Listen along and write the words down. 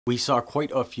We saw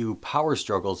quite a few power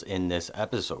struggles in this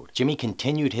episode. Jimmy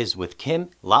continued his with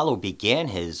Kim, Lalo began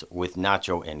his with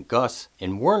Nacho and Gus,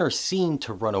 and Werner seemed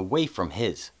to run away from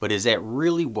his. But is that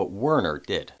really what Werner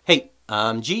did? Hey,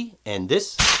 I'm G, and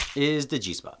this is the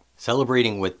G-Spot.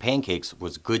 Celebrating with pancakes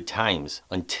was good times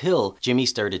until Jimmy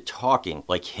started talking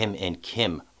like him and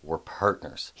Kim were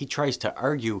partners. He tries to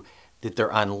argue that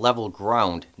they're on level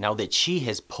ground now that she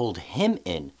has pulled him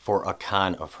in for a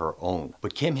con of her own.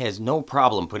 But Kim has no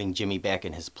problem putting Jimmy back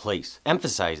in his place,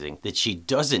 emphasizing that she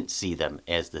doesn't see them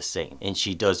as the same. And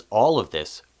she does all of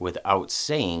this without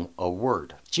saying a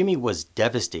word. Jimmy was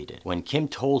devastated when Kim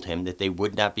told him that they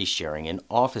would not be sharing an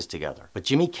office together. But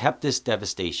Jimmy kept this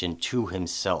devastation to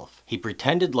himself. He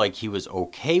pretended like he was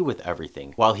okay with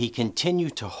everything while he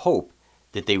continued to hope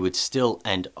that they would still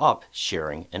end up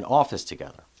sharing an office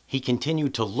together. He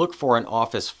continued to look for an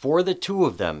office for the two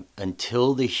of them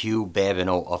until the Hugh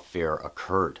Babineau affair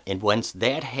occurred. And once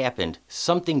that happened,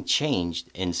 something changed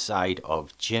inside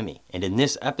of Jimmy. And in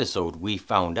this episode, we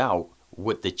found out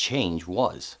what the change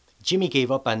was. Jimmy gave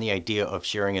up on the idea of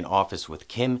sharing an office with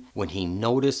Kim when he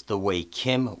noticed the way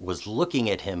Kim was looking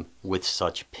at him with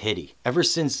such pity. Ever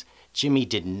since Jimmy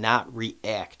did not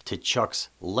react to Chuck's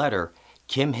letter,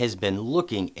 Kim has been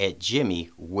looking at Jimmy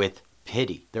with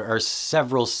pity. There are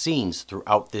several scenes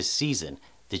throughout this season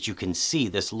that you can see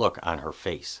this look on her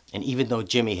face. And even though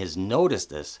Jimmy has noticed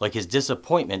this, like his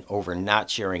disappointment over not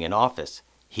sharing an office,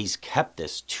 he's kept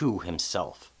this to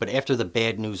himself. But after the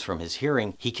bad news from his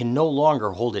hearing, he can no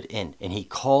longer hold it in, and he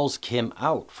calls Kim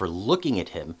out for looking at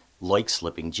him like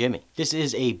slipping Jimmy. This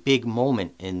is a big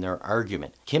moment in their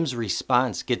argument. Kim's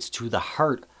response gets to the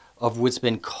heart of what's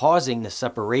been causing the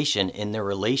separation in their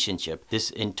relationship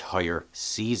this entire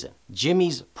season.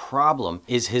 Jimmy's problem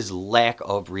is his lack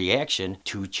of reaction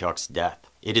to Chuck's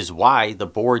death. It is why the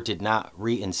board did not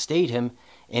reinstate him,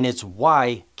 and it's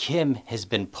why Kim has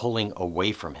been pulling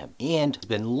away from him and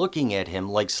been looking at him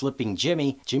like slipping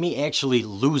Jimmy. Jimmy actually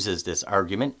loses this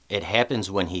argument. It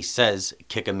happens when he says,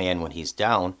 "Kick a man when he's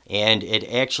down," and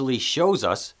it actually shows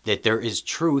us that there is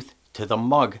truth to the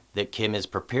mug that Kim is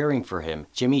preparing for him.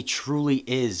 Jimmy truly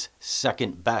is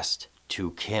second best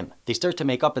to Kim. They start to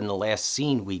make up in the last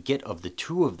scene we get of the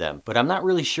two of them, but I'm not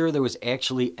really sure there was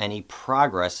actually any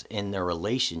progress in their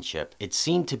relationship. It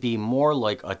seemed to be more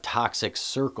like a toxic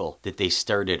circle that they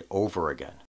started over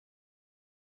again.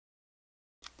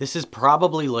 This is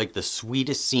probably like the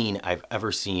sweetest scene I've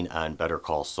ever seen on Better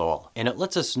Call Saul, and it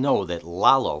lets us know that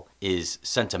Lalo is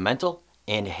sentimental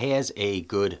and has a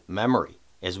good memory,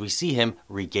 as we see him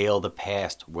regale the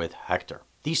past with Hector.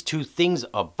 These two things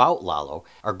about Lalo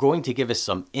are going to give us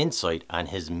some insight on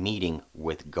his meeting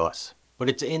with Gus. But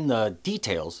it's in the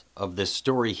details of the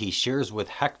story he shares with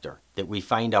Hector that we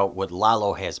find out what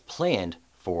Lalo has planned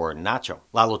for Nacho.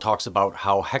 Lalo talks about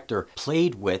how Hector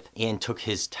played with and took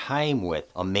his time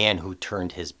with a man who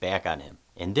turned his back on him.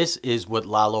 And this is what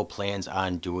Lalo plans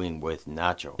on doing with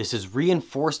Nacho. This is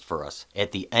reinforced for us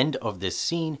at the end of this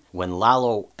scene when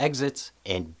Lalo exits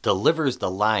and delivers the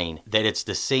line that it's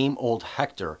the same old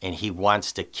Hector and he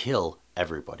wants to kill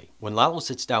everybody. When Lalo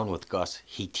sits down with Gus,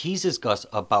 he teases Gus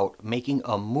about making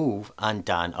a move on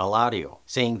Don Eladio,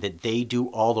 saying that they do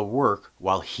all the work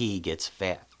while he gets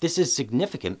fat. This is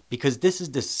significant because this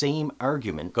is the same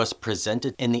argument Gus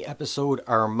presented in the episode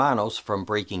Hermanos from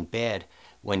Breaking Bad,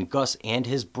 when Gus and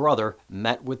his brother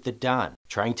met with the Don,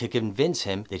 trying to convince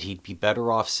him that he'd be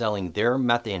better off selling their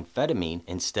methamphetamine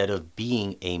instead of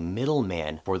being a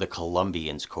middleman for the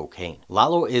Colombians' cocaine.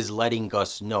 Lalo is letting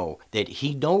Gus know that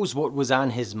he knows what was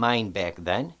on his mind back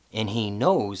then, and he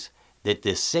knows that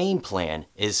the same plan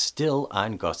is still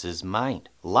on Gus's mind.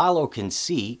 Lalo can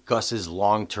see Gus's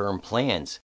long-term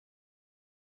plans.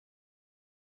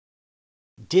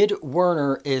 Did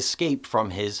Werner escape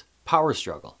from his power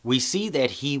struggle? We see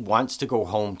that he wants to go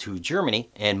home to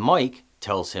Germany, and Mike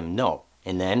tells him no,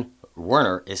 and then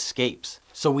Werner escapes.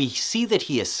 So we see that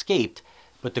he escaped,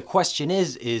 but the question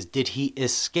is did he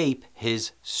escape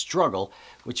his struggle?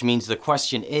 Which means the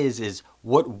question is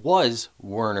what was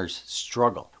Werner's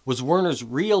struggle? Was Werner's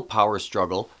real power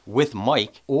struggle with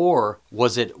Mike, or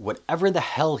was it whatever the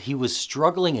hell he was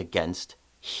struggling against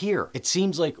here? It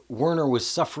seems like Werner was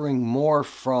suffering more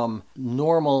from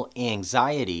normal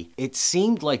anxiety. It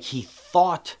seemed like he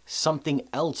thought something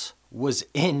else was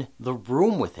in the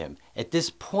room with him. At this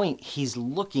point, he's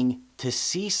looking to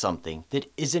see something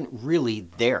that isn't really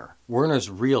there.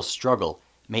 Werner's real struggle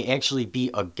may actually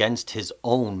be against his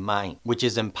own mind, which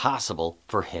is impossible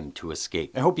for him to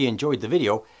escape. I hope you enjoyed the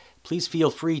video. please feel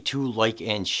free to like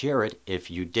and share it if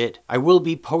you did. I will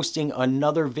be posting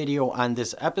another video on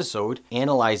this episode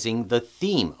analyzing the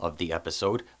theme of the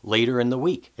episode later in the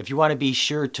week. If you want to be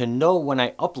sure to know when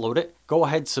I upload it, go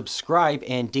ahead, subscribe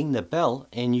and ding the bell,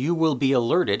 and you will be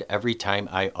alerted every time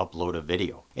I upload a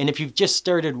video. And if you've just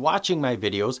started watching my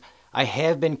videos, I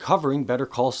have been covering Better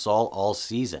Call Saul all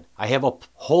season. I have a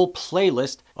whole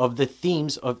playlist of the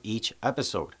themes of each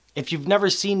episode. If you've never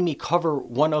seen me cover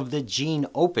one of the Gene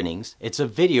openings, it's a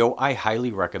video I highly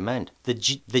recommend. The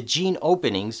Gene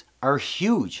openings are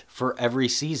huge for every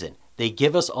season. They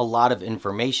give us a lot of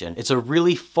information. It's a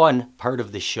really fun part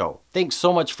of the show. Thanks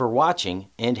so much for watching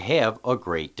and have a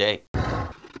great day.